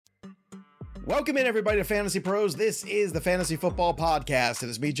Welcome in, everybody, to Fantasy Pros. This is the Fantasy Football Podcast. It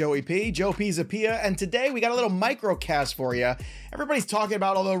is me, Joey P, Joe Pisapia, and today we got a little microcast for you. Everybody's talking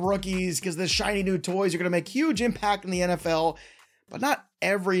about all the rookies because the shiny new toys are going to make huge impact in the NFL, but not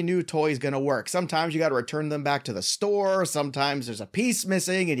every new toy is going to work. Sometimes you got to return them back to the store. Sometimes there's a piece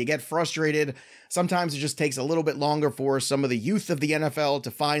missing and you get frustrated. Sometimes it just takes a little bit longer for some of the youth of the NFL to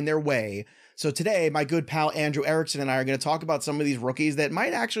find their way. So today, my good pal Andrew Erickson and I are going to talk about some of these rookies that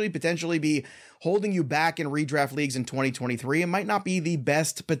might actually potentially be holding you back in redraft leagues in 2023 and might not be the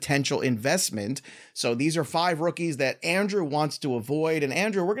best potential investment. So these are 5 rookies that Andrew wants to avoid. And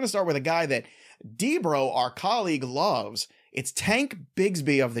Andrew, we're going to start with a guy that Debro, our colleague, loves. It's Tank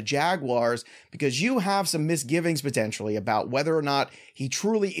Bigsby of the Jaguars, because you have some misgivings potentially about whether or not he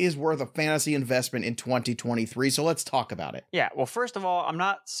truly is worth a fantasy investment in 2023. So let's talk about it. Yeah, well, first of all, I'm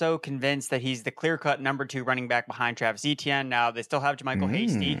not so convinced that he's the clear-cut number 2 running back behind Travis Etienne. Now, they still have JaMycal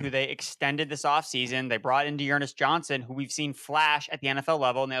Hasty, who they extended this offseason. They brought in Dearness Johnson, who we've seen flash at the NFL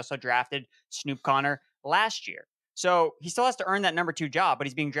level, and they also drafted Snoop Conner last year. So he still has to earn that number 2 job, but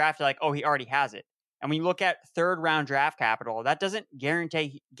he's being drafted like, oh, he already has it. And when you look at third-round draft capital, that doesn't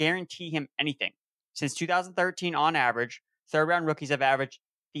guarantee him anything. Since 2013, on average, third-round rookies have averaged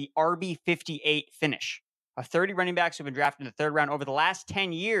the RB 58 finish. Of 30 running backs who have been drafted in the third round over the last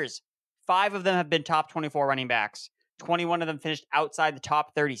 10 years, 5 of them have been top 24 running backs. 21 of them finished outside the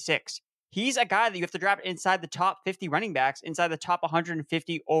top 36. He's a guy that you have to draft inside the top 50 running backs, inside the top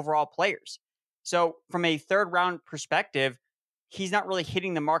 150 overall players. So from a third-round perspective, he's not really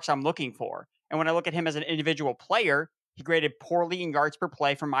hitting the marks I'm looking for. And when I look at him as an individual player, he graded poorly in yards per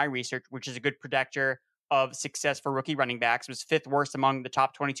play from my research, which is a good predictor of success for rookie running backs. It was 5th worst among the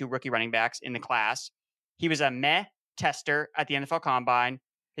top 22 rookie running backs in the class. He was a meh tester at the NFL Combine.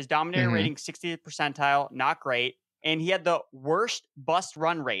 His dominator rating, 60th percentile, not great. And he had the worst bust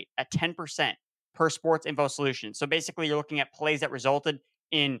run rate at 10% per Sports Info Solutions. So basically, you're looking at plays that resulted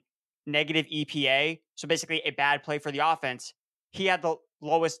in negative EPA. So basically, a bad play for the offense. He had the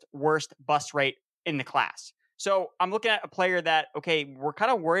worst bust rate in the class. So I'm looking at a player that, okay, we're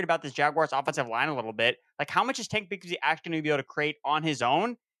kind of worried about this Jaguars offensive line a little bit. Like, how much is Tank Bigsby actually going to be able to create on his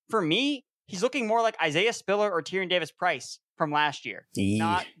own? For me, he's looking more like Isaiah Spiller or Tyrion Davis-Price from last year.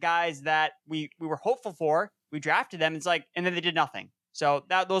 Not guys that we were hopeful for. We drafted them. It's like, and then they did nothing. So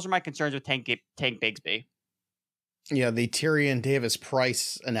those are my concerns with Tank Bigsby. Yeah, the Tyrion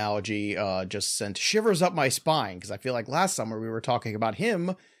Davis-Price analogy just sent shivers up my spine, because I feel like last summer we were talking about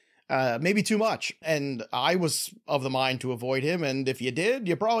him maybe too much, and I was of the mind to avoid him, and if you did,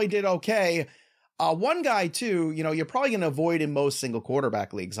 you probably did okay. One guy, too, you're probably going to avoid in most single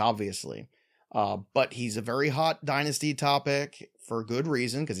quarterback leagues, obviously, but he's a very hot dynasty topic for good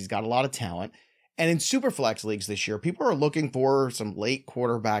reason, because he's got a lot of talent, and in Superflex leagues this year, people are looking for some late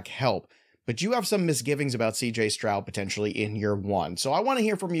quarterback help. But you have some misgivings about CJ Stroud potentially in year 1. So I want to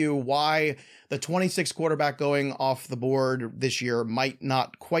hear from you why the 26th quarterback going off the board this year might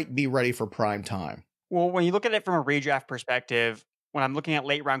not quite be ready for prime time. Well, when you look at it from a redraft perspective, when I'm looking at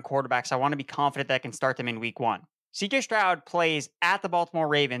late round quarterbacks, I want to be confident that I can start them in week 1. CJ Stroud plays at the Baltimore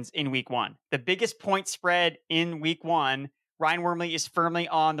Ravens in week 1. The biggest point spread in week 1, Ryan Wormley is firmly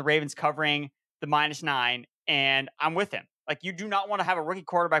on the Ravens covering the -9, and I'm with him. Like, you do not want to have a rookie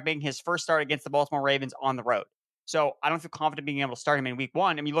quarterback making his first start against the Baltimore Ravens on the road. So I don't feel confident being able to start him in week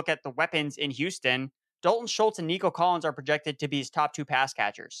 1. And you look at the weapons in Houston, Dalton Schultz and Nico Collins are projected to be his top 2 pass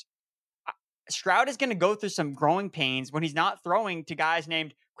catchers. Stroud is going to go through some growing pains when he's not throwing to guys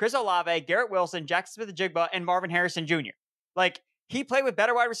named Chris Olave, Garrett Wilson, Jackson Smith-Njigba, and Marvin Harrison Jr. Like, he played with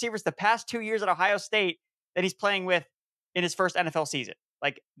better wide receivers the past 2 years at Ohio State than he's playing with in his first NFL season.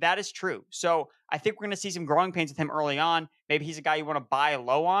 Like, that is true. So I think we're going to see some growing pains with him early on. Maybe he's a guy you want to buy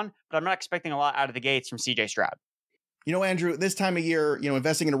low on, but I'm not expecting a lot out of the gates from CJ Stroud. Andrew, this time of year,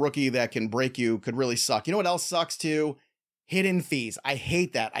 investing in a rookie that can break you could really suck. You know what else sucks too? Hidden fees. I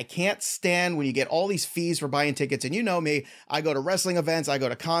hate that. I can't stand when you get all these fees for buying tickets. And you know me, I go to wrestling events, I go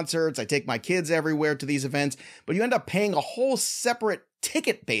to concerts, I take my kids everywhere to these events, but you end up paying a whole separate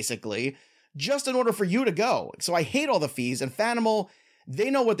ticket, basically, just in order for you to go. So I hate all the fees, and Fanimal,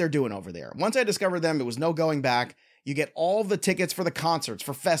 they know what they're doing over there. Once I discovered them, it was no going back. You get all the tickets for the concerts,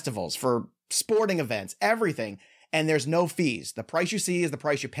 for festivals, for sporting events, everything, and there's no fees. The price you see is the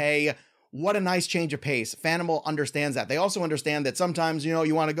price you pay. What a nice change of pace. Fanimal understands that. They also understand that sometimes,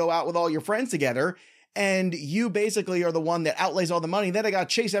 you want to go out with all your friends together, and you basically are the one that outlays all the money. Then I got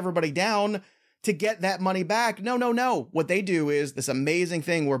to chase everybody down to get that money back. No. What they do is this amazing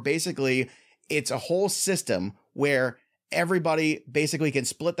thing where basically it's a whole system where everybody basically can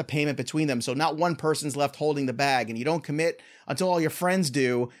split the payment between them. So not one person's left holding the bag, and you don't commit until all your friends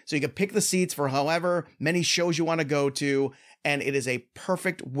do. So you can pick the seats for however many shows you want to go to. And it is a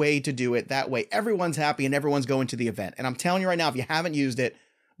perfect way to do it. That way, everyone's happy and everyone's going to the event. And I'm telling you right now, if you haven't used it,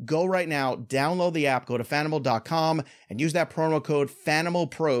 go right now, download the app, go to Fanimal.com and use that promo code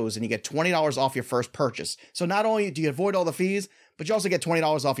FanimalPros and you get $20 off your first purchase. So not only do you avoid all the fees, but you also get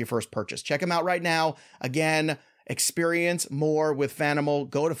 $20 off your first purchase. Check them out right now. Again, experience more with Fanimal.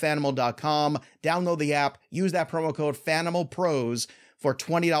 Go to Fanimal.com, download the app, use that promo code FanimalPros for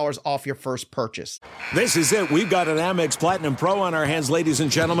 $20 off your first purchase. This is it. We've got an Amex Platinum Pro on our hands, ladies and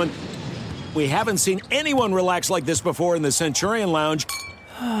gentlemen. We haven't seen anyone relax like this before in the Centurion Lounge.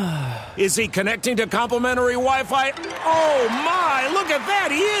 Is he connecting to complimentary Wi-Fi? Oh, my. Look at that.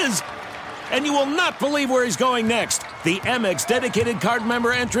 He is. And you will not believe where he's going next. The Amex dedicated card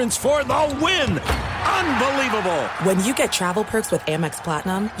member entrance for the win. Unbelievable. When you get travel perks with Amex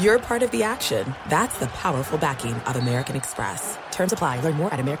Platinum, you're part of the action. That's the powerful backing of American Express. Terms apply. Learn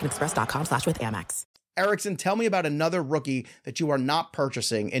more at americanexpress.com/withAmex. Erickson, tell me about another rookie that you are not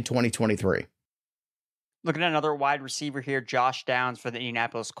purchasing in 2023. Looking at another wide receiver here, Josh Downs for the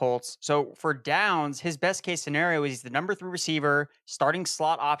Indianapolis Colts. So for Downs, his best case scenario is he's the number 3 receiver, starting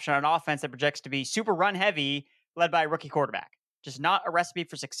slot option on offense that projects to be super run heavy, led by a rookie quarterback. Just not a recipe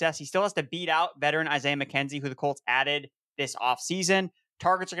for success. He still has to beat out veteran Isaiah McKenzie, who the Colts added this offseason.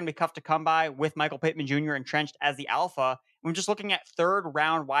 Targets are going to be tough to come by with Michael Pittman Jr. entrenched as the alpha. We're just looking at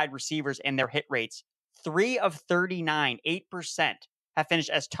third-round wide receivers and their hit rates. 3 of 39, 8%, have finished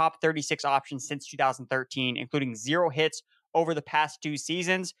as top 36 options since 2013, including 0 hits over the past 2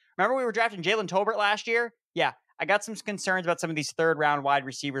 seasons. Remember we were drafting Jalen Tolbert last year? Yeah, I got some concerns about some of these third-round wide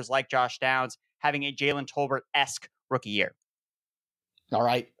receivers like Josh Downs having a Jalen Tolbert-esque rookie year. All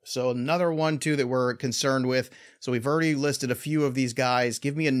right, so another one, too, that we're concerned with. So we've already listed a few of these guys.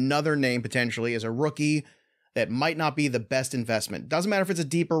 Give me another name, potentially, as a rookie that might not be the best investment. Doesn't matter if it's a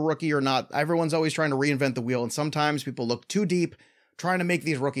deeper rookie or not. Everyone's always trying to reinvent the wheel, and sometimes people look too deep trying to make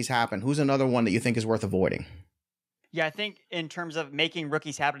these rookies happen. Who's another one that you think is worth avoiding? Yeah, I think in terms of making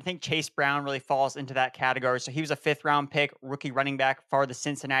rookies happen, I think Chase Brown really falls into that category. So he was a 5th-round pick, rookie running back for the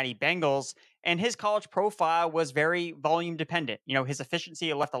Cincinnati Bengals, and his college profile was very volume dependent. You know, his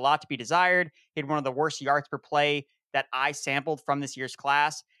efficiency left a lot to be desired. He had one of the worst yards per play that I sampled from this year's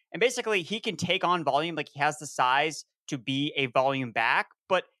class. And basically, he can take on volume, like he has the size to be a volume back,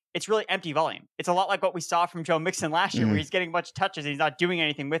 but it's really empty volume. It's a lot like what we saw from Joe Mixon last year, where he's getting a bunch of touches and he's not doing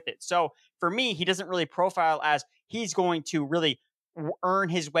anything with it. So for me, he doesn't really profile as he's going to really earn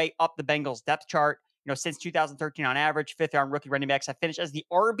his way up the Bengals depth chart. You know, since 2013 on average, 5th-round rookie running backs have finished as the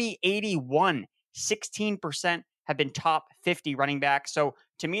RB81. 16% have been top 50 running backs. So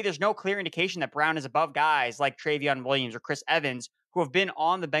to me, there's no clear indication that Brown is above guys like Travion Williams or Chris Evans, who have been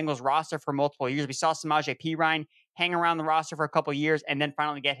on the Bengals roster for multiple years. We saw Samaje Perine hang around the roster for a couple of years and then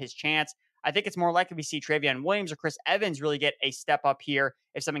finally get his chance. I think it's more likely we see Travion Williams or Chris Evans really get a step up here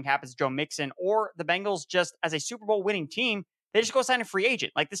if something happens to Joe Mixon, or the Bengals just as a Super Bowl winning team, they just go sign a free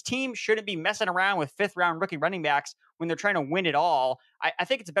agent. Like, this team shouldn't be messing around with 5th-round rookie running backs when they're trying to win it all. I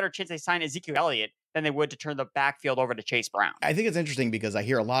think it's a better chance they sign Ezekiel Elliott than they would to turn the backfield over to Chase Brown. I think it's interesting because I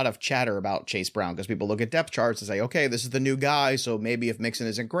hear a lot of chatter about Chase Brown because people look at depth charts and say, okay, this is the new guy, so maybe if Mixon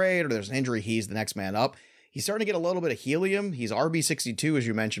isn't great or there's an injury, he's the next man up. He's starting to get a little bit of helium. He's RB62, as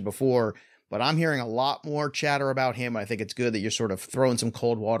you mentioned before, but I'm hearing a lot more chatter about him. I think it's good that you're sort of throwing some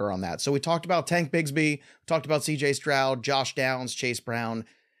cold water on that. So we talked about Tank Bigsby, talked about CJ Stroud, Josh Downs, Chase Brown.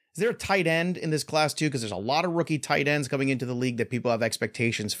 Is there a tight end in this class too? Because there's a lot of rookie tight ends coming into the league that people have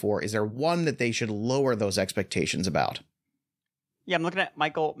expectations for. Is there one that they should lower those expectations about? Yeah, I'm looking at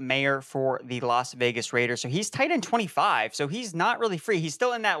Michael Mayer for the Las Vegas Raiders. So he's tight end 25, so he's not really free. He's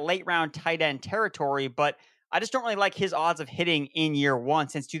still in that late round tight end territory, but I just don't really like his odds of hitting in year one.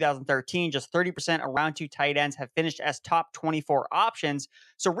 Since 2013, just 30% of round 2 tight ends have finished as top 24 options.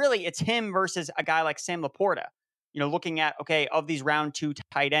 So really, it's him versus a guy like Sam Laporta. You know, looking at, okay, of these round 2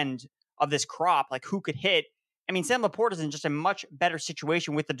 tight ends of this crop, like who could hit? I mean, Sam Laporta is in just a much better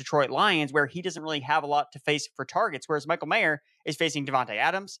situation with the Detroit Lions, where he doesn't really have a lot to face for targets, whereas Michael Mayer is facing Devontae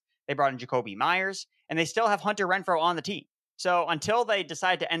Adams. They brought in Jacoby Myers, and they still have Hunter Renfrow on the team. So until they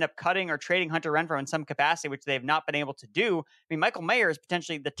decide to end up cutting or trading Hunter Renfrow in some capacity, which they have not been able to do, I mean, Michael Mayer is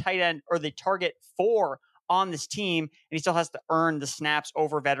potentially the tight end or the target 4 on this team, and he still has to earn the snaps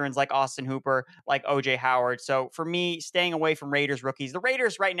over veterans like Austin Hooper, like OJ Howard. So for me, staying away from Raiders rookies. The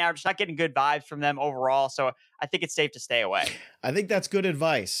Raiders right now are just not getting good vibes from them overall, so I think it's safe to stay away. I think that's good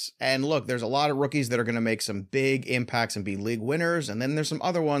advice. And look, there's a lot of rookies that are going to make some big impacts and be league winners, and then there's some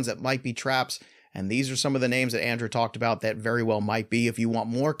other ones that might be traps And these are some of the names that Andrew talked about that very well might be. If you want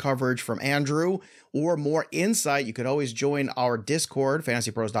more coverage from Andrew or more insight, you could always join our Discord,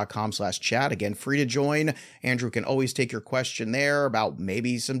 fantasypros.com/chat. Again, free to join. Andrew can always take your question there about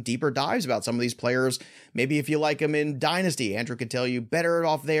maybe some deeper dives about some of these players. Maybe if you like them in Dynasty, Andrew can tell you better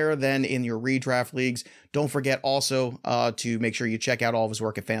off there than in your redraft leagues. Don't forget also to make sure you check out all of his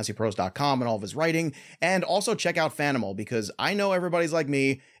work at fantasypros.com and all of his writing. And also check out Fanimal, because I know everybody's like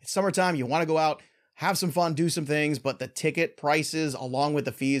me. It's summertime. You want to go out, have some fun, do some things, but the ticket prices along with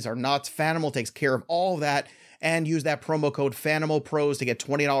the fees are nuts. Fanimal takes care of all of that. And use that promo code FanimalPros to get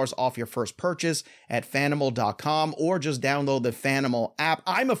 $20 off your first purchase at Fanimal.com, or just download the Fanimal app.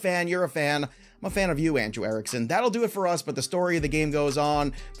 I'm a fan. You're a fan. I'm a fan of you, Andrew Erickson. That'll do it for us, but the story of the game goes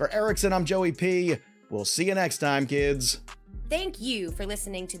on. For Erickson, I'm Joey P. We'll see you next time, kids. Thank you for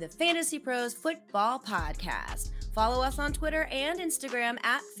listening to the Fantasy Pros Football Podcast. Follow us on Twitter and Instagram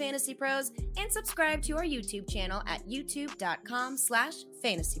at Fantasy Pros, and subscribe to our YouTube channel at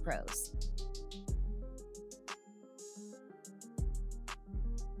youtube.com/fantasypros.